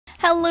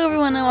Hello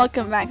everyone and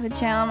welcome back to the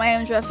channel. My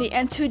name is Ruffy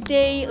and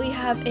today we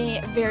have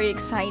a very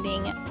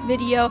exciting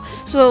video.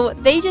 So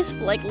they just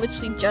literally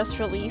just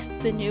released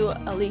the new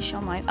Alicia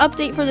Online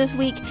update for this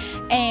week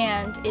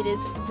and it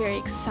is very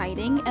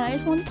exciting and I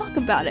just want to talk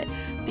about it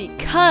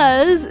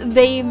because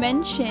they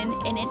mention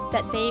in it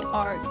that they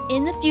are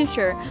in the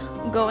future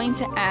going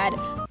to add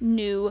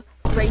new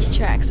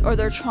racetracks, or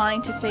they're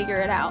trying to figure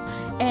it out,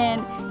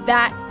 and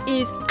that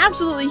is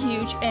absolutely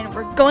huge and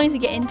we're going to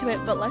get into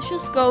it, but let's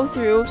just go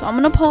through. So I'm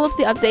going to pull up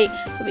the update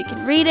so we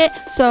can read it.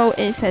 So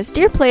it says,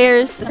 dear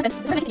players, this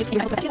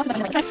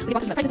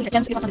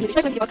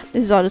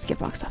is all just gift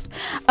box stuff.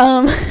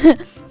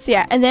 So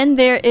yeah, and then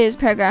there is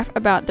paragraph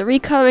about the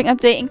recoloring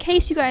update. In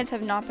case you guys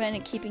have not been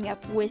keeping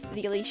up with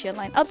the Alicia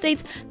Online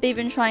updates, they've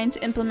been trying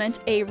to implement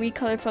a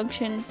recolor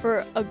function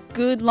for a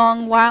good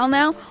long while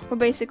now, where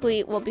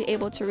basically we'll be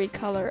able to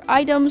recolor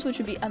items, which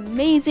would be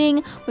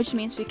amazing, which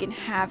means we can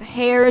have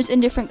hairs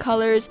in different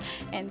colors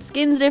and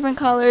skins different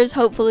colors,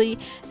 hopefully,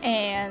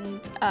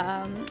 and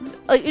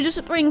it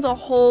just brings a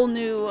whole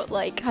new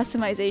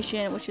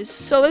customization, which is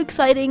so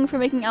exciting for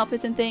making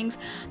outfits and things.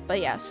 But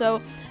yeah,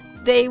 so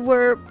they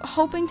were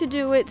hoping to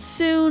do it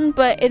soon,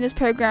 but in this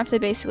paragraph they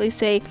basically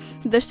say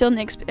they're still in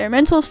the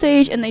experimental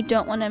stage and they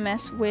don't want to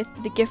mess with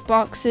the gift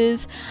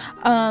boxes.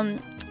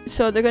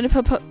 So they're going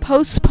to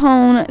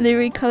postpone the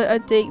recolor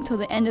update until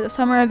the end of the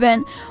summer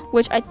event,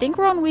 which I think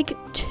we're on week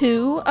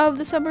 2 of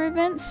the summer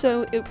event,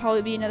 so it would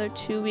probably be another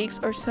 2 weeks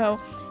or so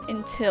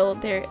until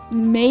they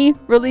may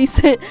release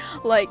it.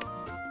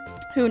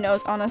 Who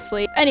knows,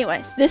 honestly.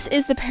 Anyways, this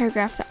is the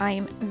paragraph that I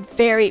am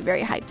very,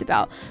 very hyped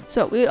about.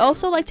 So we would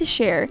also like to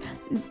share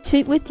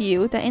with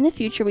you that in the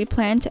future we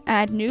plan to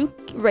add new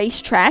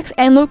racetracks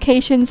and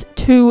locations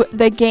to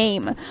the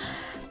game.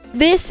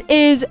 This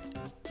is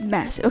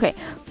massive. Okay,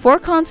 for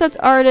concept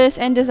artists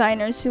and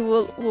designers who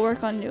will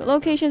work on new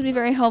locations, be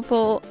very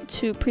helpful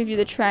to preview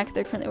the track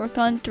they're currently worked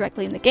on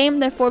directly in the game.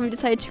 Therefore, we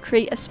decided to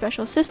create a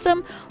special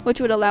system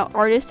which would allow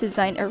artists to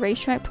design a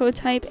racetrack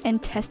prototype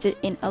and test it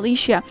in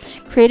Alicia.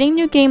 Creating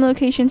new game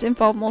locations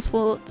involve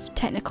multiple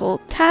technical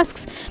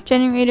tasks: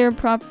 generating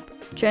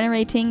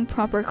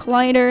proper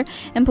collider,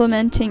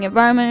 implementing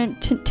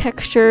environment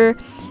texture,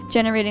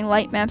 generating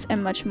light maps,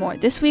 and much more.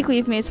 This week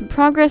we've made some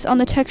progress on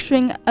the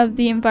texturing of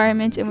the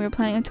environment and we're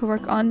planning to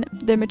work on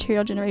the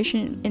material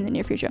generation in the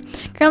near future.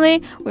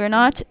 Currently, we're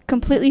not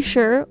completely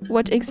sure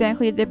what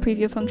exactly the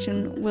preview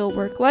function will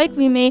work like.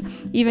 We may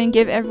even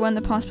give everyone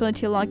the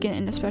possibility to log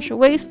in a special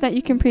way so that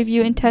you can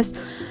preview and test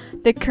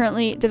the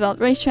currently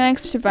developed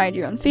racetracks, provide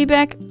your own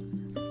feedback.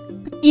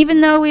 Even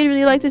though we'd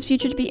really like this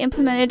feature to be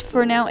implemented,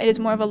 for now it is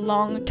more of a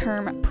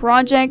long-term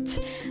project.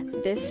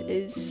 This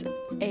is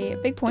a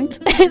big point.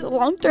 It's a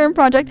long-term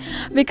project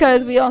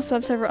because we also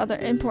have several other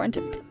important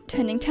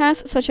pending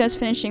tasks, such as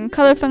finishing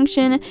color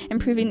function,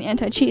 improving the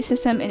anti-cheat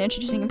system, and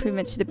introducing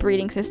improvements to the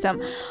breeding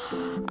system.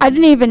 I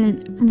didn't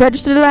even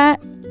register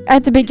that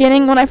at the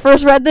beginning when I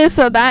first read this,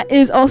 so that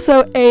is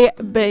also a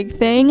big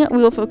thing. We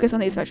will focus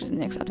on these features in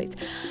the next updates.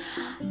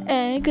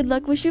 And good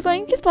luck with you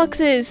finding gift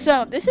boxes.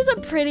 So this is a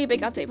pretty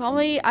big update,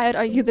 probably I'd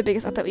argue the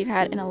biggest update we've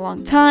had in a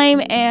long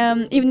time,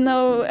 and even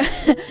though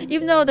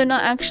they're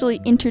not actually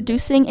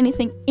introducing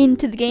anything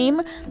into the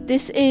game,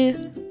 this is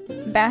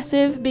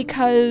massive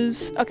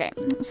because, okay,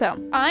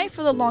 so I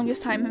for the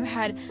longest time have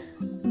had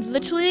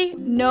literally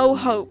no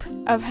hope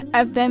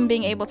of them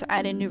being able to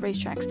add in new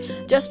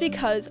racetracks, just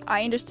because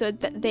I understood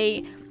that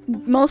they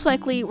most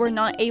likely were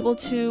not able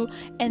to,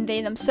 and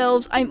they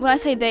themselves, when I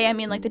say they, I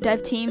mean the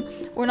dev team,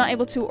 were not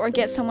able to, or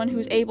get someone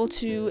who's able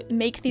to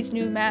make these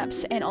new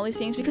maps and all these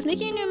things, because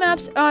making new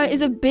maps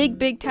is a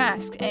big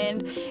task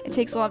and it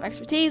takes a lot of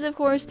expertise, of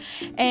course.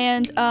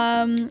 And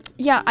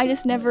yeah, I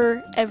just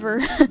never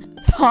ever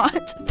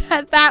thought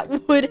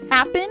that would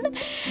happen,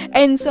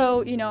 and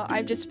so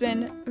I've just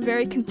been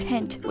very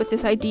content with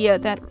this idea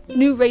that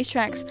new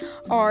racetracks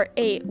are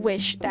a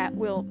wish that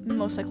will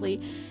most likely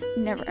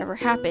never ever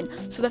happen.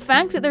 So the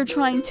fact that they're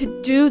trying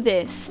to do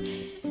this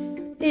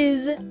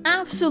is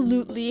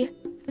absolutely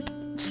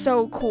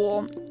so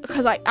cool,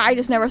 because I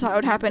just never thought it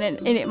would happen,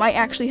 and it might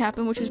actually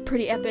happen, which is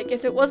pretty epic.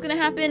 If it was gonna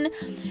happen,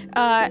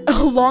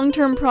 a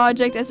long-term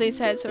project, as they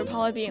said, so it'll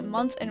probably be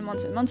months and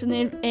months and months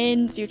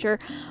in the future.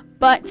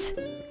 But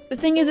the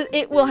thing is that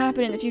it will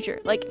happen in the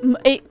future.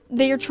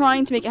 They are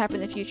trying to make it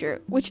happen in the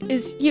future, which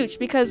is huge,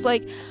 because I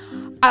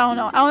don't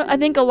know. I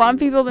think a lot of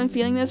people have been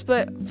feeling this,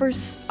 but for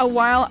a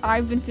while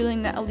I've been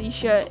feeling that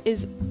Alicia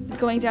is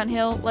going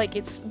downhill.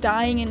 It's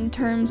dying in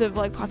terms of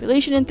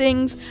population and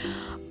things.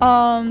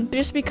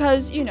 Just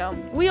because,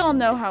 we all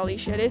know how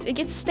Alicia is. It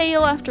gets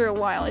stale after a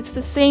while. It's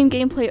the same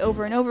gameplay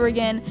over and over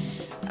again,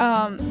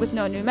 with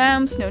no new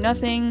maps, no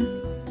nothing.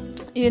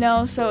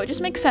 So it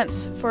just makes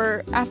sense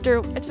for after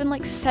it's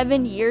been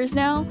 7 years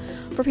now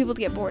for people to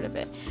get bored of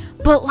it.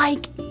 But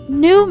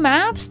new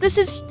maps, this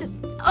is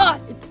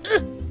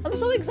I'm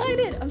so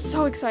excited. I'm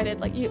so excited.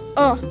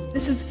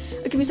 This is,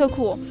 it can be so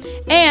cool.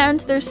 And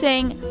they're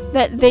saying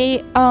that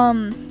they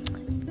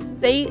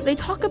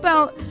talk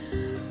about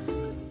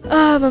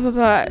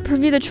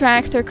preview the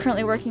track they're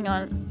currently working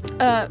on.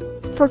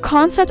 for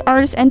concept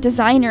artists and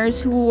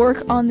designers who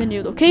work on the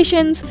new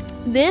locations.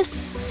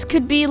 This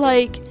could be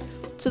like,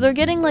 so they're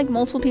getting like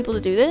multiple people to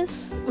do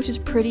this, which is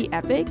pretty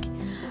epic.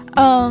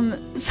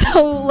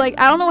 So like,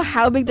 I don't know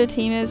how big their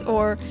team is,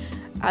 or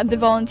the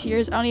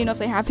volunteers. I don't even know if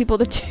they have people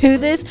to do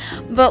this,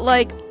 but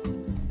like,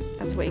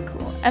 that's way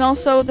cool. And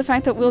also the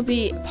fact that we'll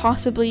be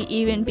possibly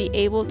even be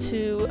able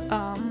to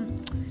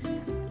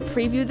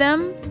preview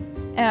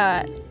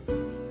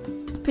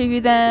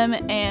them,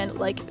 and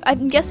like,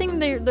 I'm guessing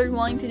they're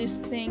wanting to do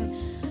something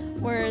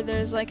where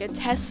there's like a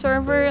test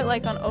server,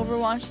 like on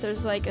Overwatch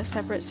there's like a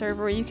separate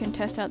server where you can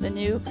test out the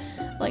new,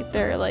 like,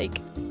 their, like,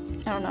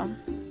 I don't know,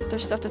 their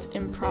stuff that's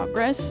in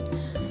progress.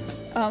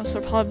 So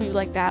it'll probably be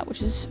like that,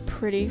 which is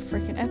pretty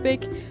freaking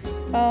epic.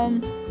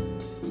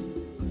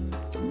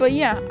 But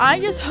yeah, I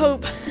just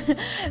hope,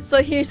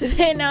 so here's the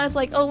thing, now it's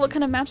like, oh, what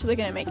kind of maps are they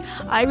gonna make?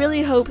 I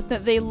really hope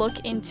that they look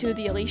into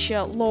the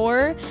Alicia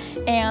lore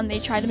and they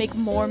try to make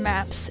more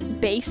maps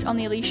based on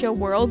the Alicia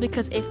world,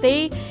 because if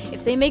they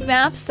make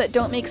maps that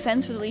don't make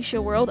sense for the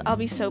Alicia world, I'll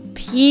be so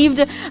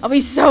peeved. I'll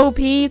be so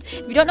peeved.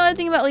 If you don't know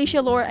anything about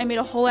Alicia lore, I made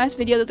a whole ass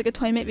video. There's like a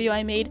 20-minute video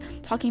I made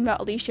talking about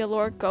Alicia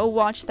lore. Go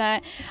watch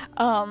that.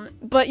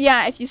 But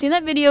yeah, if you've seen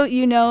that video,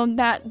 you know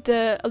that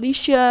the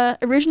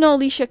original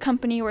Alicia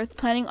company were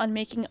planning on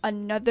making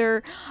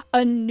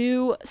a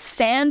new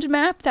sand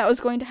map that was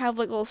going to have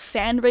like little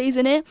sand rays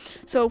in it.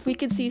 So if we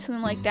could see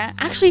something like that,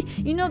 actually,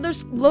 you know,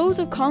 there's loads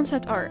of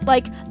concept art.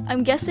 Like,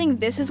 I'm guessing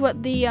this is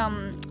what the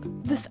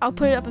this, I'll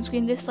put it up on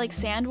screen, this like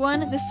sand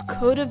one, this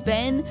could have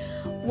been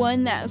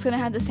one that was gonna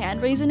have the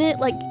sand rays in it.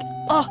 Like,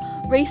 oh,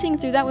 racing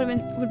through that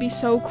would be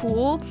so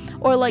cool.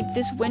 Or like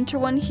this winter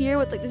one here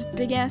with like this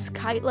big ass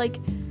kite. Like,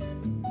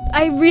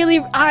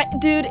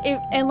 dude,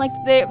 and like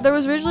there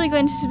was originally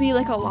going to be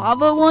like a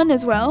lava one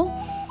as well,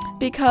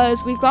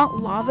 because we've got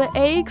lava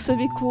eggs, so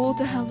it'd be cool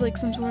to have like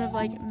some sort of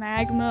like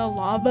magma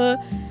lava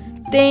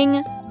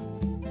thing.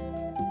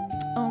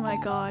 Oh my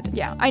god.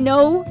 Yeah, I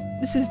know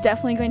this is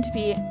definitely going to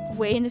be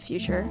way in the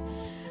future,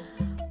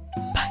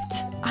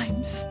 but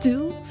I'm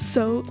still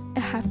so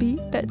happy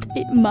that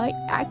it might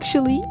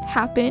actually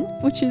happen,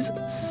 which is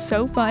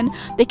so fun.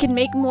 They can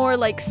make more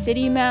like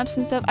city maps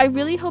and stuff. I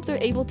really hope they're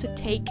able to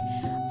take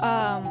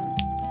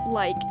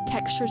like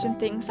textures and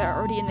things that are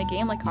already in the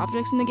game, like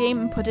objects in the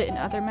game, and put it in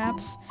other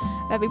maps.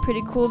 That'd be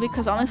pretty cool,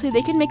 because honestly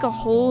they can make a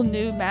whole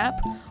new map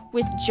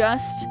with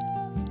just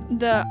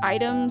the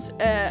items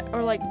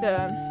or like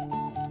the,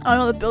 I don't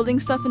know, the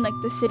building stuff in like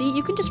the city.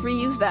 You can just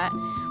reuse that,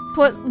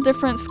 put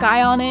different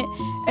sky on it,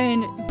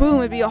 and boom,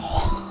 it'd be a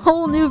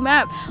whole new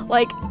map.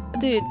 Like,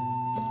 dude,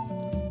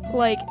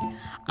 like,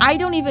 I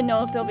don't even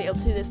know if they'll be able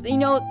to do this. You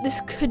know,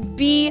 this could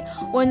be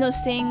one of those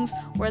things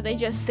where they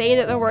just say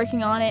that they're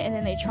working on it, and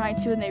then they try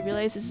to, and they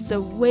realize this is a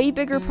way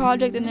bigger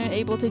project than they're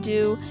able to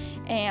do,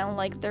 and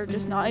like, they're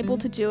just not able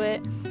to do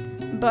it.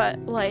 But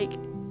like,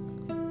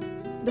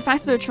 the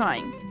fact that they're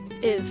trying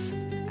is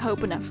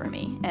hope enough for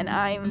me, and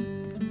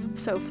I'm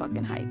so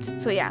fucking hyped.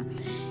 So yeah,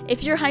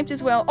 if you're hyped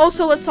as well.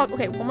 Also, let's talk,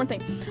 okay, one more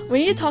thing.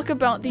 We need to talk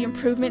about the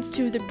improvements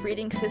to the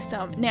breeding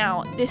system.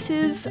 Now, this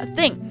is a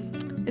thing.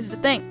 This is a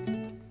thing.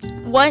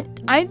 What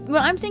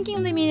I'm thinking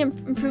when they mean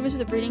improvements to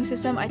the breeding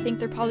system, I think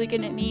they're probably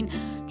going to mean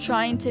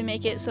trying to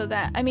make it so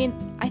that, I mean,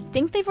 I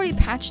think they've already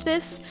patched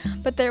this,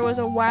 but there was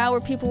a while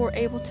where people were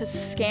able to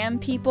scam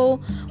people,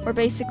 where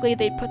basically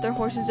they'd put their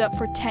horses up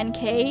for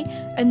 10k,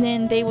 and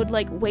then they would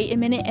like wait a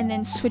minute and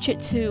then switch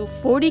it to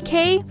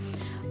 40k.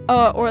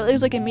 Or it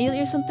was like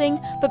immediately or something.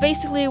 But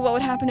basically what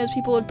would happen is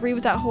people would breed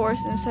with that horse,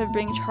 and instead of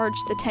being charged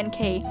the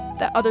 10k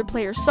that other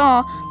players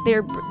saw, they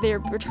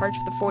were charged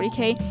for the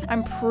 40k.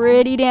 I'm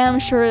pretty damn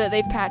sure that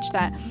they've patched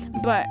that.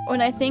 But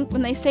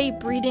when they say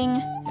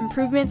breeding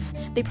improvements,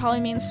 they probably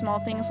mean small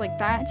things like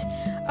that.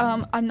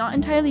 I'm not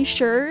entirely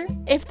sure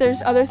if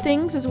there's other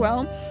things as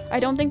well.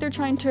 I don't think they're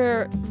trying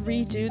to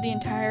redo the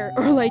entire,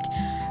 or like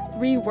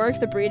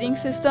rework the breeding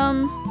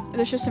system.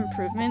 There's just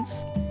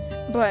improvements.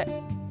 But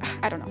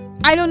I don't know.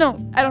 I don't know.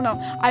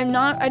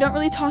 I don't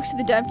really talk to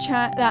the dev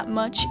chat that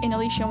much in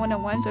Alicia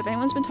 101, so if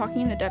anyone's been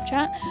talking in the dev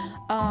chat,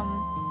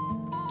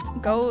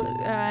 go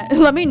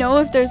let me know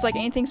if there's like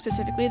anything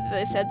specifically that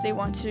they said they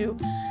want to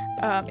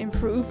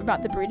improve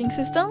about the breeding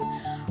system.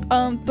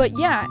 But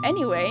yeah,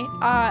 anyway,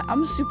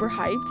 I'm super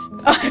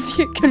hyped, if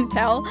you can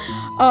tell.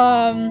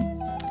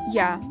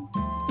 Yeah.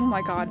 Oh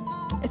my god.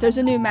 If there's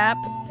a new map,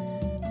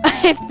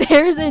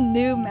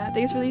 that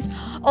gets released.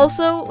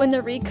 Also, when the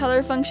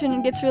recolor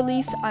function gets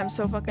released, I'm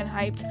so fucking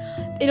hyped.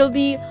 It'll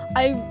be,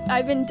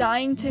 I've been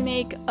dying to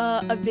make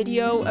a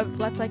video of,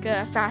 let's like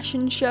a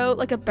fashion show,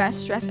 like a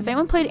best dress. If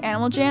anyone played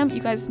Animal Jam,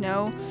 you guys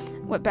know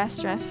what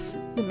best dress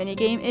the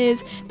minigame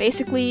is.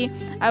 Basically,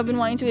 I've been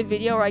wanting to do a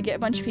video where I get a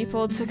bunch of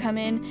people to come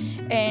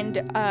in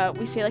and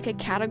we say like a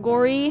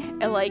category,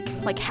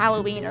 like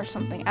Halloween or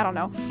something, I don't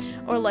know,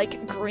 or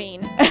like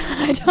green.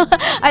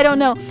 I don't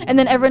know, and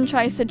then everyone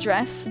tries to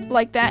dress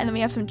like that, and then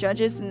we have some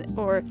judges,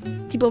 or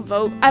people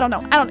vote. I don't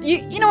know,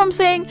 you know what I'm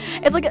saying?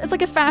 It's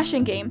like a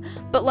fashion game,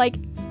 but like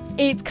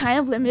it's kind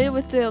of limited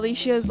with the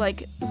Alicia's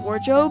like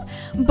wardrobe,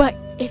 but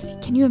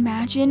can you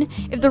imagine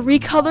if the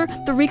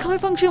recolor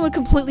function would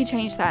completely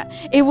change that?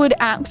 It would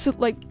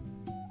absolutely, like,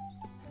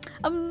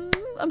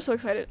 I'm so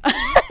excited.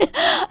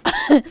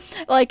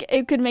 Like,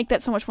 it could make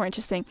that so much more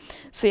interesting.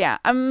 So yeah,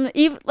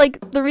 even like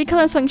the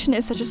recolor function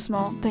is such a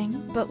small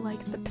thing, but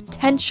like the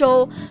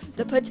potential,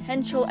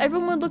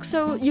 everyone would look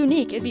so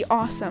unique. It'd be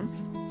awesome.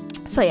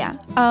 So yeah,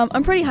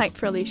 I'm pretty hyped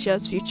for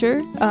Alicia's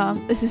future.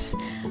 This is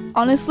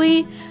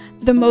honestly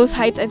the most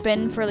hyped I've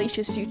been for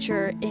Alicia's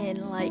future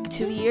in like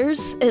 2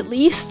 years at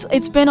least.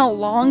 It's been a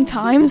long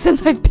time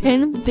since I've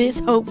been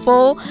this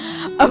hopeful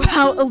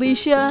about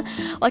Alicia.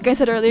 Like I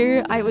said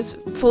earlier, I was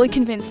fully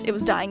convinced it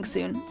was dying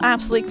soon.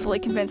 Absolutely fully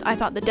convinced. I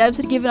thought the devs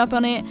had given up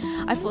on it.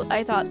 I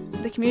thought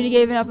the community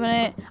gave up on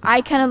it.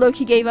 I kind of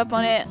low-key gave up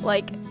on it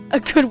like a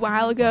good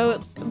while ago,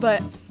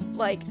 but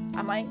like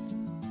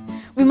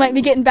we might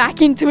be getting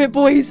back into it,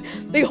 boys.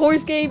 The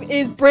horse game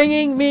is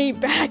bringing me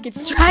back.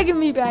 It's dragging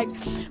me back.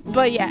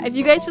 But yeah, if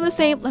you guys feel the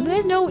same, let me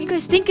guys know what you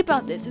guys think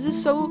about this. This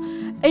is so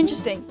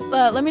interesting.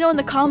 Let me know in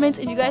the comments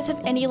if you guys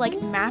have any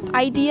like map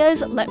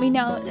ideas. Let me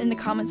know in the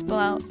comments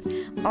below.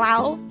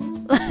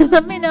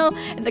 Let me know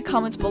in the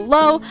comments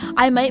below.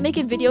 I might make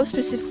a video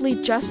specifically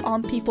just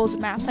on people's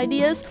maps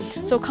ideas,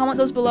 so comment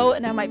those below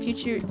and I might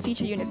feature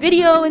you in a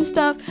video and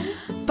stuff.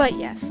 But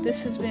yes,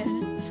 this has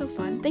been so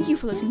fun. Thank you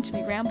for listening to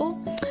me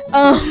ramble.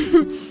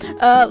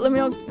 Let me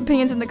know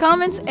opinions in the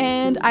comments,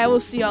 and I will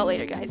see y'all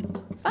later, guys.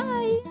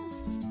 Bye.